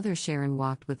mother Sharon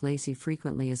walked with Laci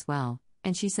frequently as well,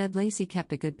 and she said Laci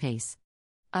kept a good pace.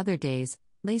 Other days,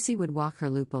 Laci would walk her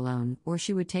loop alone, or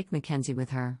she would take Mackenzie with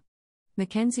her.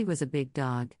 Mackenzie was a big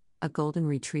dog, a golden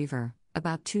retriever,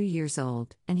 about 2 years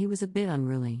old, and he was a bit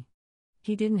unruly.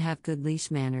 He didn't have good leash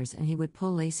manners and he would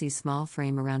pull Laci's small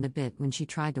frame around a bit when she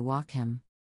tried to walk him.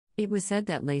 It was said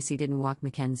that Laci didn't walk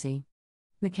Mackenzie.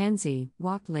 Mackenzie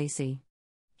walked Laci.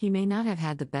 He may not have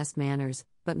had the best manners,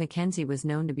 but Mackenzie was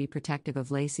known to be protective of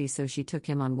Laci, so she took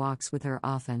him on walks with her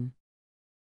often.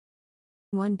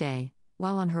 One day,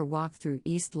 while on her walk through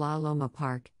East La Loma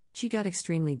Park, she got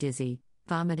extremely dizzy,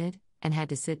 vomited, and had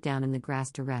to sit down in the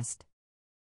grass to rest.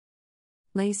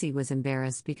 Laci was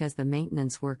embarrassed because the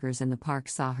maintenance workers in the park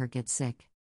saw her get sick.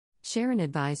 Sharon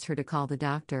advised her to call the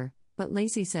doctor, but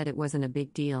Laci said it wasn't a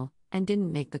big deal, and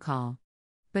didn't make the call.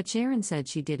 But Sharon said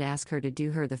she did ask her to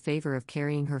do her the favor of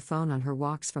carrying her phone on her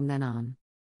walks from then on.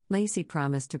 Laci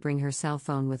promised to bring her cell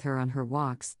phone with her on her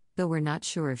walks, though we're not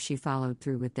sure if she followed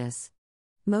through with this.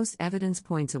 Most evidence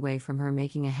points away from her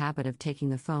making a habit of taking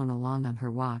the phone along on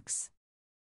her walks.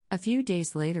 A few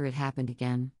days later it happened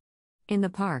again. In the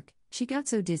park, she got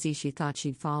so dizzy she thought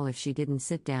she'd fall if she didn't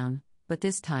sit down, but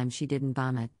this time she didn't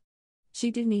vomit.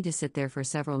 She did need to sit there for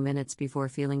several minutes before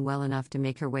feeling well enough to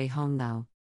make her way home though.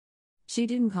 She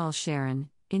didn't call Sharon,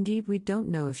 indeed we don't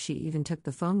know if she even took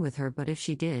the phone with her, but if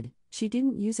she did, she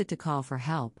didn't use it to call for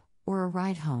help, or a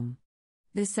ride home.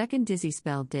 This second dizzy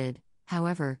spell did,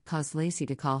 however, cause Laci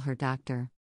to call her doctor.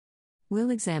 We'll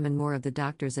examine more of the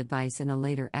doctor's advice in a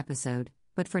later episode,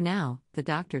 but for now, the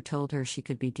doctor told her she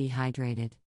could be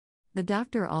dehydrated. The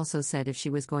doctor also said if she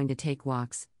was going to take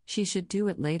walks, she should do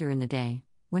it later in the day,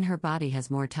 when her body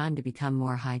has more time to become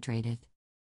more hydrated.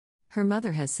 Her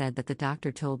mother has said that the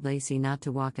doctor told Laci not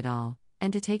to walk at all,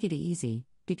 and to take it easy,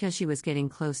 because she was getting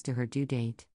close to her due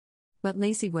date. But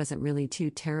Laci wasn't really too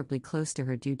terribly close to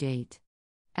her due date.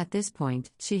 At this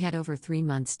point, she had over 3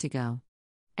 months to go.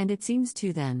 And it seems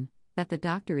too then, that the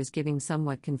doctor is giving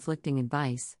somewhat conflicting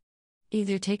advice.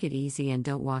 Either take it easy and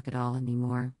don't walk at all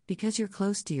anymore, because you're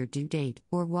close to your due date,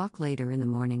 or walk later in the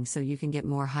morning so you can get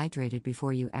more hydrated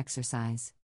before you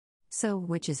exercise. So,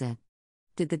 which is it?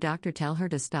 Did the doctor tell her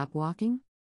to stop walking?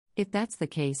 If that's the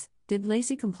case, did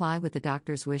Laci comply with the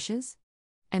doctor's wishes?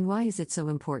 And why is it so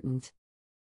important?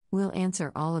 We'll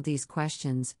answer all of these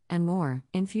questions, and more,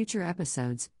 in future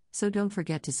episodes, so don't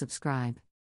forget to subscribe.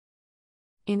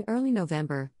 In early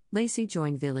November, Laci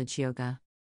joined Village Yoga.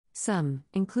 Some,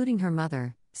 including her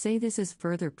mother, say this is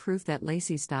further proof that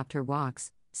Laci stopped her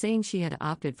walks, saying she had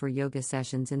opted for yoga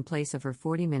sessions in place of her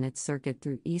 40-minute circuit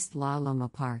through East La Loma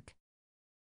Park.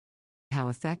 How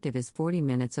effective is 40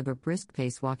 minutes of a brisk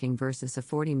pace walking versus a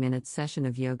 40-minute session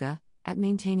of yoga at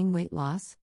maintaining weight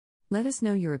loss? Let us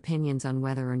know your opinions on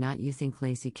whether or not you think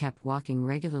Laci kept walking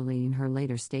regularly in her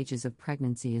later stages of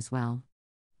pregnancy as well.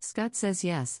 Scott says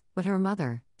yes, but her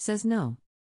mother says no.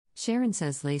 Sharon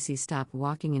says Laci stopped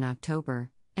walking in October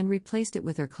and replaced it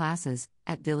with her classes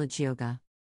at Village Yoga.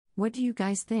 What do you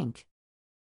guys think?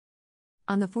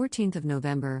 On the 14th of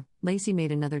November, Laci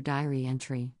made another diary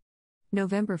entry.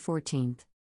 November 14th.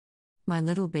 My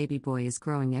little baby boy is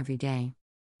growing every day.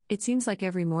 It seems like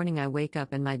every morning I wake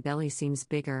up and my belly seems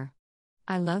bigger.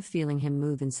 I love feeling him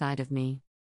move inside of me.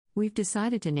 We've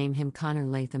decided to name him Connor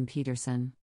Latham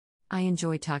Peterson. I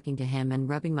enjoy talking to him and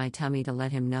rubbing my tummy to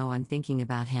let him know I'm thinking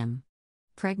about him.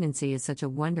 Pregnancy is such a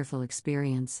wonderful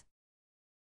experience.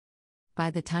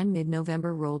 By the time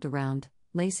mid-November rolled around,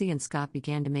 Laci and Scott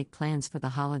began to make plans for the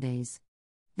holidays.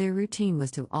 Their routine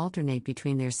was to alternate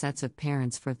between their sets of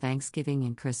parents for Thanksgiving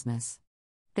and Christmas.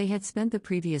 They had spent the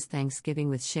previous Thanksgiving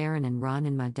with Sharon and Ron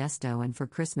in Modesto, and for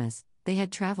Christmas, they had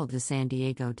traveled to San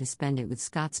Diego to spend it with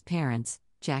Scott's parents,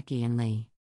 Jackie and Lee.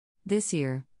 This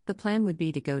year, the plan would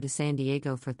be to go to San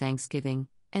Diego for Thanksgiving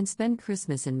and spend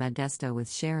Christmas in Modesto with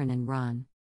Sharon and Ron.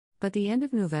 But the end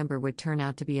of November would turn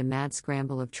out to be a mad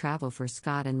scramble of travel for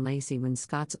Scott and Laci when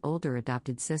Scott's older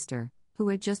adopted sister, who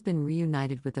had just been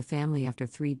reunited with the family after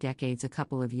 3 decades a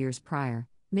couple of years prior,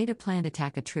 made a plan to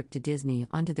tack a trip to Disney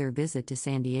onto their visit to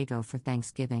San Diego for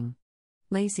Thanksgiving.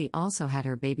 Laci also had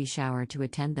her baby shower to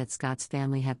attend that Scott's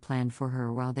family had planned for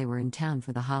her while they were in town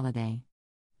for the holiday.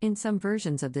 In some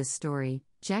versions of this story,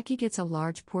 Jackie gets a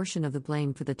large portion of the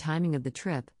blame for the timing of the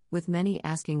trip, with many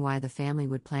asking why the family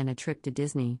would plan a trip to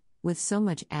Disney, with so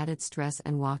much added stress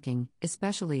and walking,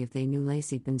 especially if they knew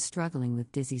Laci'd been struggling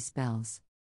with dizzy spells.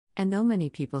 And though many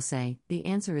people say, the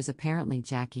answer is apparently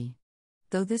Jackie.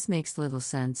 Though this makes little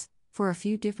sense, for a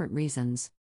few different reasons.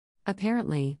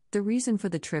 Apparently, the reason for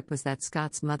the trip was that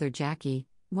Scott's mother Jackie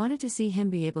wanted to see him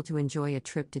be able to enjoy a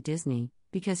trip to Disney,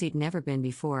 because he'd never been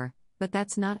before, but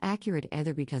that's not accurate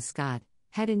either because Scott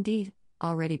had indeed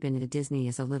already been to Disney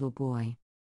as a little boy.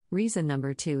 Reason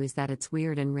number 2 is that it's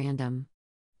weird and random.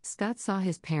 Scott saw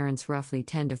his parents roughly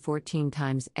 10 to 14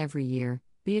 times every year,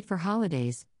 be it for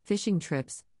holidays, fishing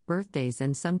trips, birthdays,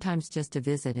 and sometimes just to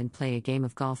visit and play a game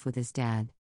of golf with his dad.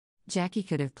 Jackie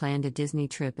could have planned a Disney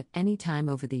trip at any time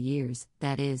over the years,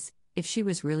 that is, if she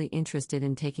was really interested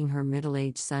in taking her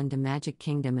middle-aged son to Magic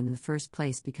Kingdom in the first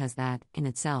place, because that, in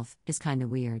itself, is kinda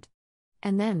weird.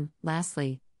 And then,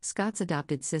 lastly, Scott's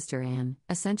adopted sister Anne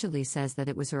essentially says that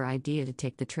it was her idea to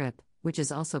take the trip, which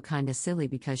is also kinda silly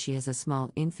because she has a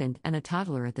small infant and a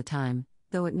toddler at the time,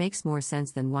 though it makes more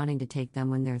sense than wanting to take them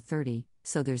when they're 30,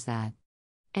 so there's that.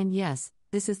 And yes,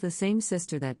 this is the same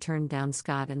sister that turned down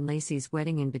Scott and Laci's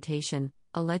wedding invitation,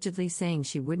 allegedly saying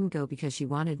she wouldn't go because she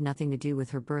wanted nothing to do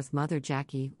with her birth mother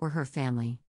Jackie or her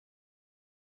family.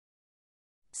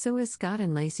 So as Scott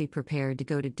and Laci prepared to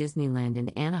go to Disneyland in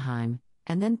Anaheim,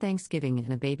 and then Thanksgiving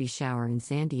and a baby shower in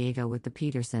San Diego with the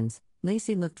Petersons,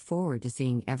 Laci looked forward to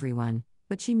seeing everyone,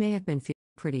 but she may have been feeling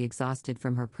pretty exhausted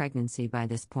from her pregnancy by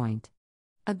this point.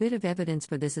 A bit of evidence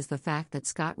for this is the fact that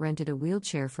Scott rented a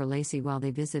wheelchair for Laci while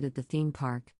they visited the theme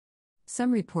park.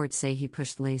 Some reports say he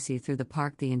pushed Laci through the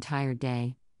park the entire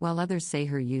day, while others say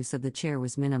her use of the chair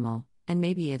was minimal, and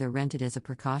maybe either rented as a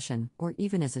precaution or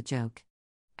even as a joke.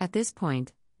 At this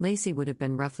point, Laci would have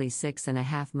been roughly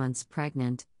 6.5 months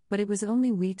pregnant, but it was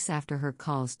only weeks after her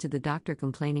calls to the doctor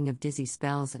complaining of dizzy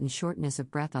spells and shortness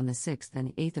of breath on the 6th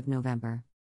and 8th of November.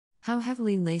 How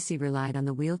heavily Laci relied on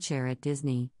the wheelchair at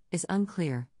Disney is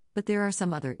unclear, but there are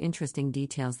some other interesting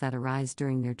details that arise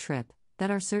during their trip that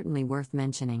are certainly worth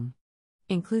mentioning,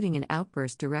 including an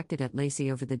outburst directed at Laci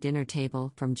over the dinner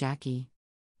table from Jackie,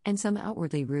 and some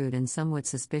outwardly rude and somewhat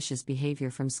suspicious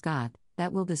behavior from Scott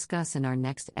that we'll discuss in our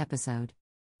next episode.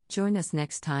 Join us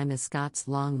next time as Scott's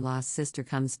long-lost sister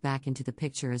comes back into the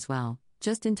picture as well,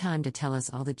 just in time to tell us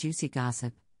all the juicy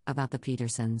gossip about the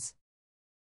Petersons.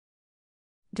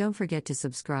 Don't forget to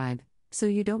subscribe, so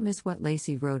you don't miss what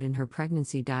Laci wrote in her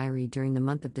pregnancy diary during the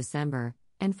month of December,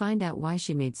 and find out why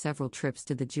she made several trips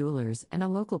to the jewelers and a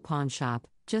local pawn shop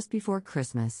just before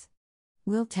Christmas.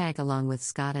 We'll tag along with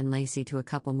Scott and Laci to a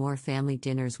couple more family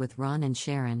dinners with Ron and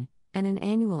Sharon, and an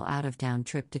annual out-of-town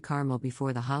trip to Carmel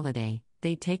before the holiday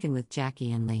they'd taken with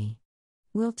Jackie and Lee.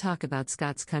 We'll talk about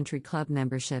Scott's country club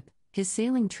membership, his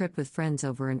sailing trip with friends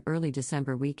over an early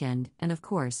December weekend, and of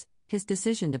course, his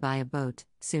decision to buy a boat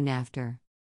soon after.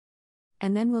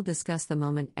 And then we'll discuss the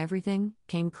moment everything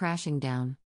came crashing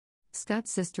down. Scott's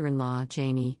sister-in-law,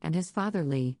 Jamie, and his father,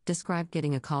 Lee, described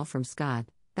getting a call from Scott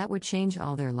that would change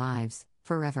all their lives,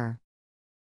 forever.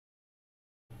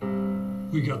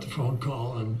 We got the phone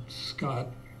call, and Scott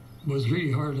was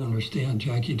really hard to understand.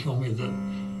 Jackie told me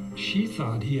that she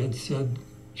thought he had said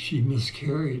she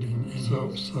miscarried,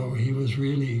 and so he was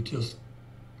really just,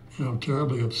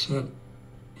 terribly upset.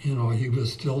 He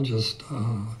was still just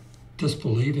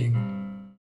disbelieving.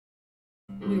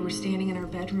 We were standing in our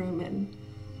bedroom, and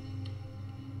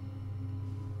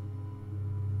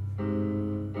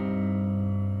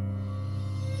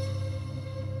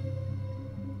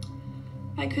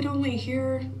I could only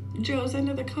hear Joe's end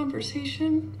of the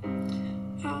conversation.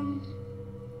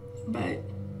 But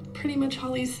pretty much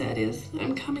all he said is,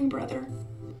 "I'm coming, brother."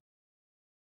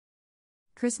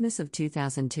 Christmas of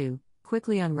 2002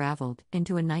 quickly unraveled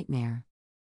into a nightmare.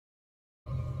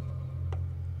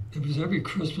 It was every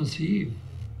Christmas Eve.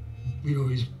 We'd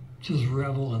always just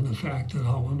revel in the fact that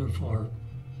how wonderful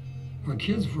our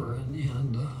kids were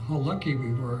and how lucky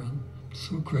we were, and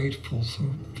so grateful, so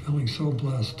feeling so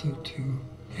blessed to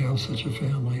have such a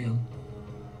family, and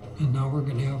now we're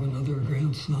going to have another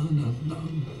grandson, and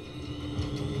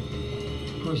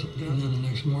of course, and then the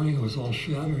next morning it was all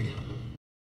shattered.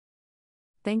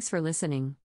 Thanks for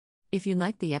listening. If you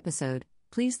liked the episode,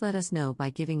 please let us know by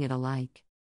giving it a like.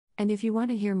 And if you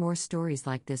want to hear more stories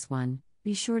like this one,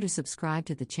 be sure to subscribe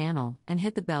to the channel and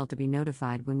hit the bell to be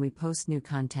notified when we post new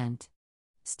content.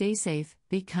 Stay safe,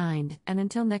 be kind, and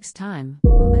until next time,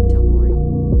 memento